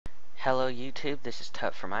Hello YouTube, this is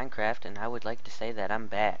Tut for Minecraft, and I would like to say that I'm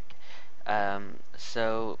back.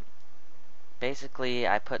 So basically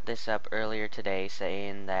I put this up earlier today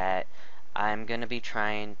saying that I'm gonna be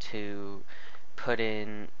trying to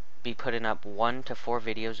be putting up 1 to 4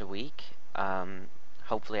 videos a week.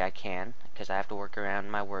 Hopefully I can, because I have to work around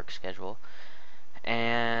my work schedule.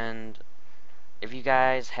 And if you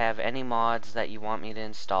guys have any mods that you want me to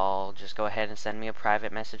install, just go ahead and send me a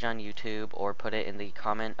private message on YouTube or put it in the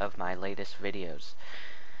comment of my latest videos.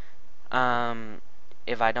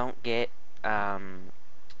 If I don't get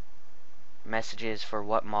messages for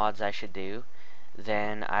what mods I should do,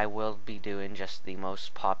 then I will be doing just the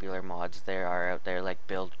most popular mods there are out there, like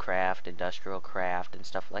BuildCraft, Industrial Craft, and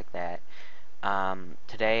stuff like that.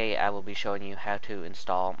 Today I will be showing you how to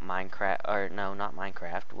install Minecraft, or no, not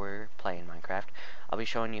Minecraft, we're playing Minecraft. I'll be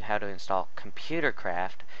showing you how to install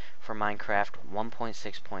ComputerCraft for Minecraft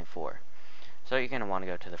 1.6.4. So you're going to want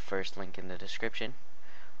to go to the first link in the description,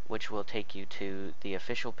 which will take you to the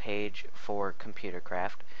official page for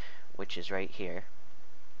ComputerCraft, which is right here.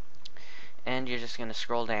 And you're just going to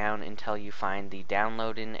scroll down until you find the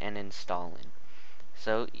downloading and installing.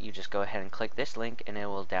 So you just go ahead and click this link and it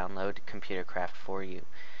will download ComputerCraft for you.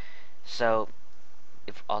 So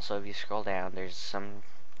if you scroll down, there's some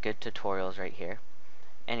good tutorials right here.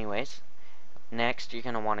 Anyways, next you're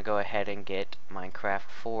going to want to go ahead and get Minecraft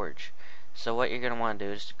Forge. So what you're going to want to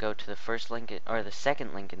do is go to the first link, or the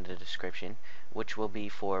second link in the description, which will be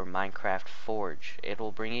for Minecraft Forge. It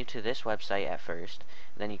will bring you to this website at first,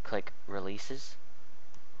 then you click Releases,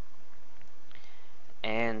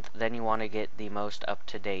 and then you want to get the most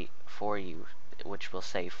up-to-date for you, which will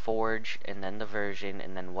say Forge, and then the version,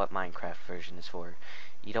 and then what Minecraft version is for.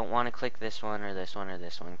 You don't want to click this one, or this one, or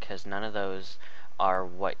this one, because none of those are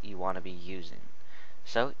what you want to be using.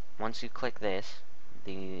 So once you click this,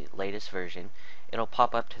 the latest version, it'll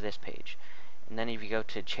pop up to this page. And then if you go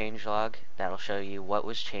to changelog, that'll show you what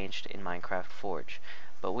was changed in Minecraft Forge.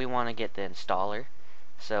 But we want to get the installer,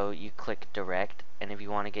 so you click direct, and if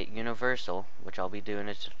you want to get universal, which I'll be doing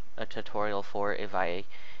a tutorial for if I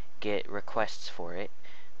get requests for it,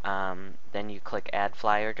 then you click add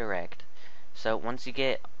flyer direct. So once you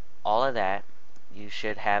get all of that, you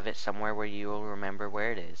should have it somewhere where you will remember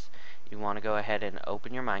where it is. You want to go ahead and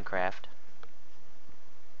open your Minecraft,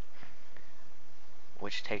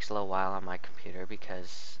 which takes a little while on my computer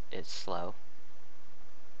because it's slow.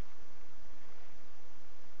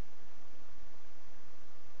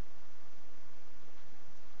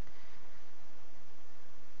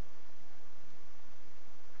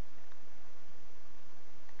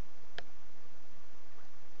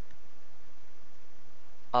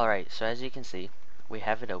 Alright, so as you can see, we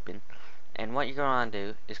have it open, and what you're going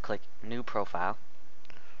to do is click New Profile,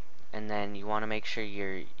 and then you want to make sure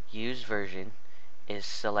your used version is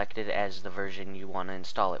selected as the version you want to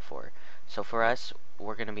install it for. So for us,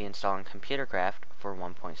 we're going to be installing ComputerCraft for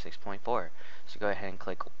 1.6.4. So go ahead and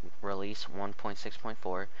click Release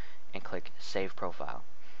 1.6.4 and click Save Profile.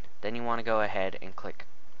 Then you want to go ahead and click,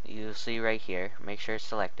 you'll see right here, make sure it's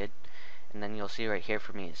selected, and then you'll see right here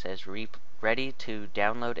for me it says ready to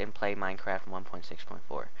download and play Minecraft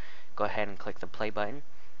 1.6.4. Go ahead and click the play button,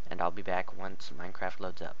 and I'll be back once Minecraft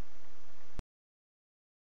loads up.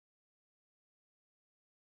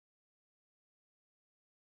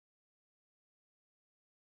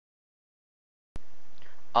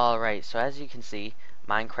 Alright, so as you can see,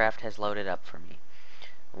 Minecraft has loaded up for me.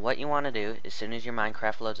 What you want to do, as soon as your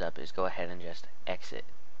Minecraft loads up, is go ahead and just exit.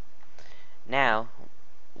 Now,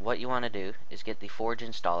 what you want to do is get the Forge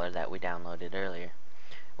installer that we downloaded earlier.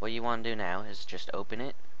 What you want to do now is just open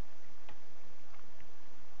it.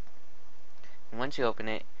 And once you open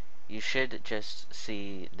it, you should just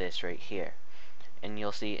see this right here. And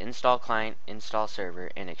you'll see install client, install server,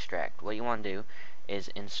 and extract. What you want to do is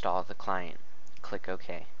install the client. Click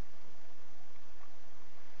OK.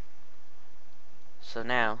 So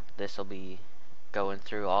now this will be going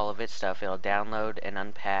through all of its stuff. It'll download and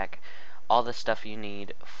unpack all the stuff you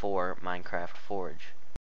need for Minecraft Forge.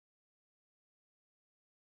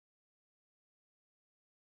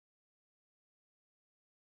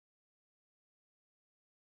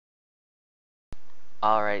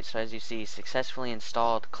 Alright, so as you see, successfully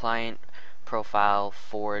installed client profile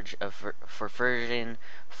Forge for version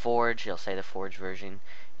Forge, you'll say the Forge version,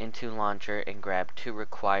 into launcher and grab 2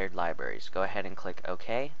 required libraries. Go ahead and click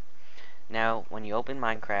OK. Now, when you open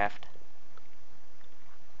Minecraft,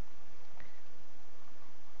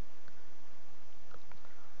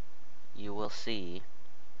 you will see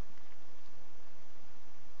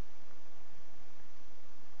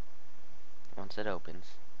once it opens,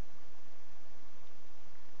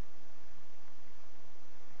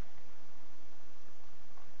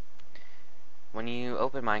 when you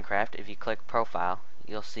open Minecraft, if you click Profile,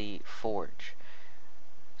 you'll see Forge.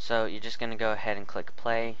 So you're just going to go ahead and click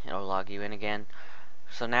Play. It'll log you in again.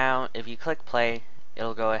 So now, if you click Play,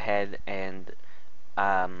 it'll go ahead and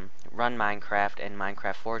run Minecraft, and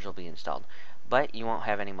Minecraft Forge will be installed. But you won't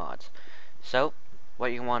have any mods. So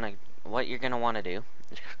what you're going to want to do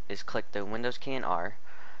is click the Windows key and R,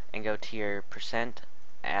 and go to your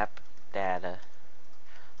 %app data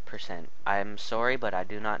 %. I'm sorry, but I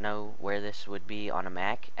do not know where this would be on a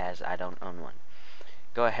Mac, as I don't own one.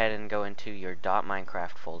 Go ahead and go into your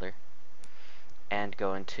 .minecraft folder, and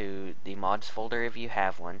go into the mods folder if you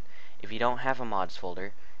have one. If you don't have a mods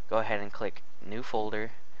folder, go ahead and click new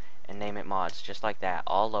folder and name it mods, just like that,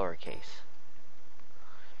 all lowercase.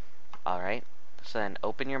 Alright, so then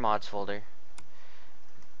open your mods folder,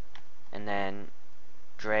 and then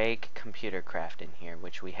drag ComputerCraft in here,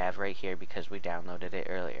 which we have right here because we downloaded it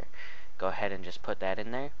earlier. Go ahead and just put that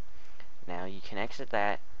in there. Now you can exit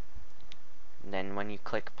that, and then when you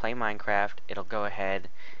click play Minecraft, it'll go ahead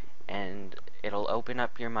and it'll open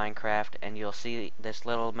up your Minecraft, and you'll see this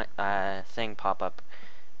little thing pop up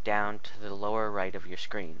down to the lower right of your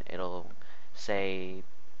screen. It'll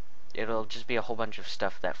just be a whole bunch of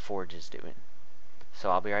stuff that Forge is doing.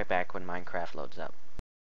 So I'll be right back when Minecraft loads up.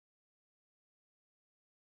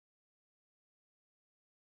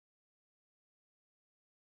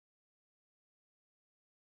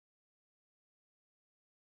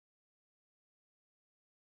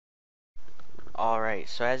 Alright,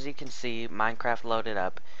 so as you can see, Minecraft loaded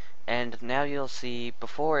up, and now you'll see,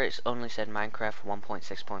 before it only said Minecraft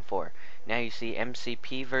 1.6.4. Now you see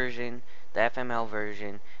MCP version, the FML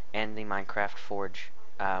version, and the Minecraft Forge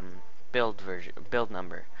build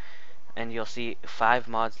number. And you'll see 5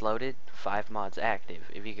 mods loaded, 5 mods active.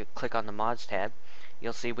 If you could click on the mods tab,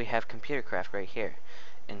 you'll see we have ComputerCraft right here.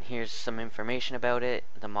 And here's some information about it,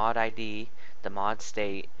 the mod ID, the mod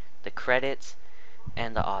state, the credits,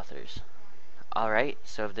 and the authors. Alright,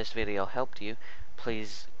 so if this video helped you,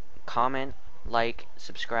 please comment, like,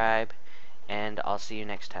 subscribe, and I'll see you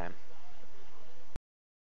next time.